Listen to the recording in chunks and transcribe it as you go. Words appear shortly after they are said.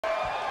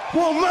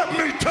Well, let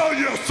me tell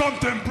you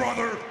something,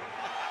 brother.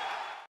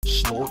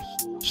 Snort,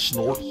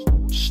 snort,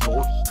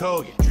 snort.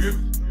 Kogan. Drip.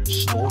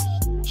 Snort,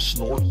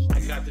 snort.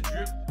 I got the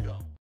drip. Go.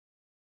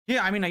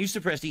 Yeah, I mean, I used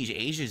to Prestige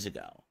ages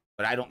ago,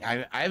 but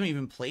I haven't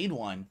even played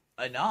one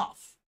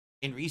enough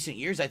in recent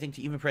years, I think,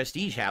 to even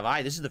Prestige, have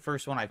I? This is the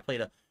first one I've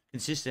played a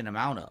consistent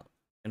amount of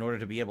in order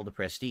to be able to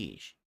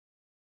Prestige.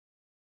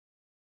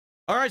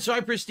 All right, so I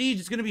Prestige.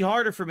 It's going to be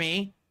harder for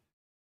me.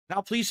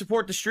 Now, please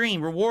support the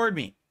stream. Reward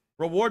me.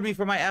 Reward me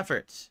for my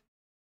efforts.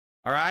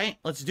 All right,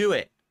 let's do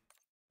it.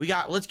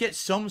 Let's get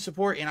some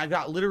support in. I've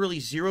got literally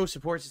 0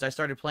 support since I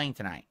started playing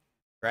tonight,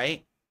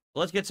 right?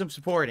 Let's get some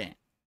support in.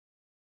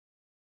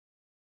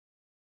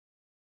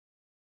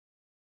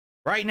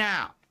 Right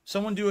now,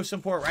 someone do a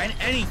support, right?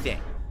 Anything.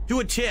 Do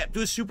a tip,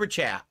 do a super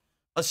chat,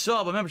 a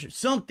sub, a membership,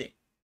 something.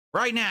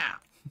 Right now.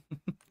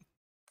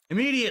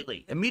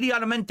 Immediately.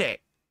 Immediatamente.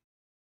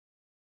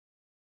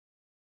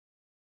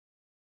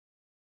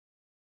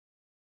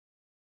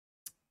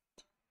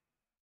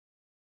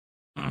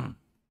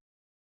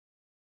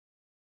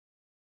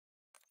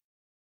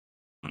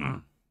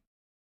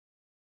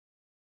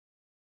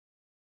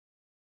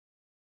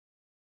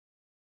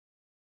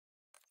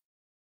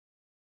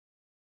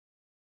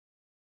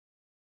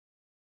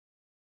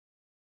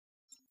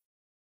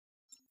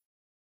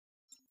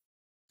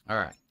 All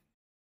right.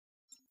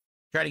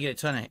 Try to get a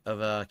ton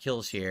of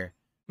kills here.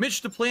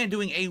 Mitch the Plant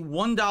doing a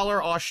 $1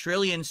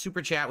 Australian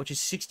super chat, which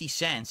is 60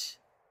 cents.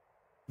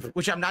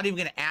 Which I'm not even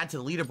going to add to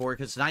the leaderboard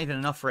because it's not even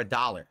enough for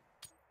 $1.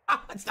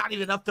 It's not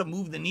even enough to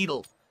move the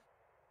needle.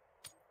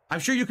 I'm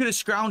sure you could have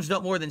scrounged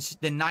up more than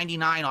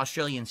 99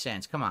 Australian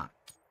cents. Come on.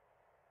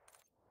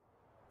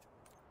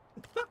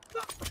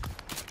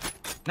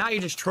 Now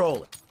you're just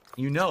trolling.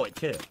 You know it,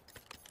 too.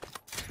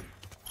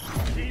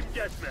 Team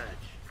deathmatch.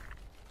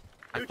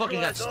 I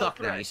fucking got stuck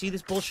now. You see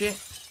this bullshit?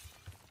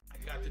 I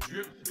got the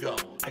drip, go.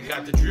 I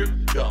got the drip,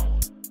 go.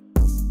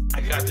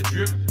 I got the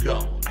drip,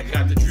 go. I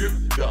got the drip,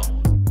 go.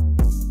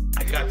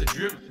 I got the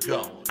drip,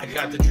 go. I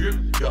got the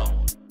drip,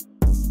 go.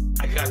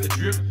 I got the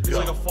drip, go. It's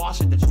like a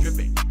faucet that's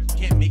dripping. You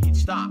can't make it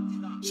stop.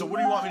 So what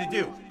do you want me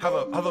to do?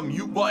 Have a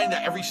mute button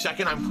that every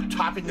second I'm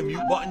tapping the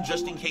mute button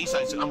just in case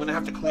I'm gonna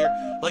have to clear?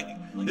 Like,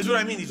 this is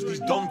what I mean, these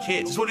dumb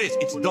kids. This is what it is,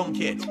 it's dumb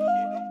kids.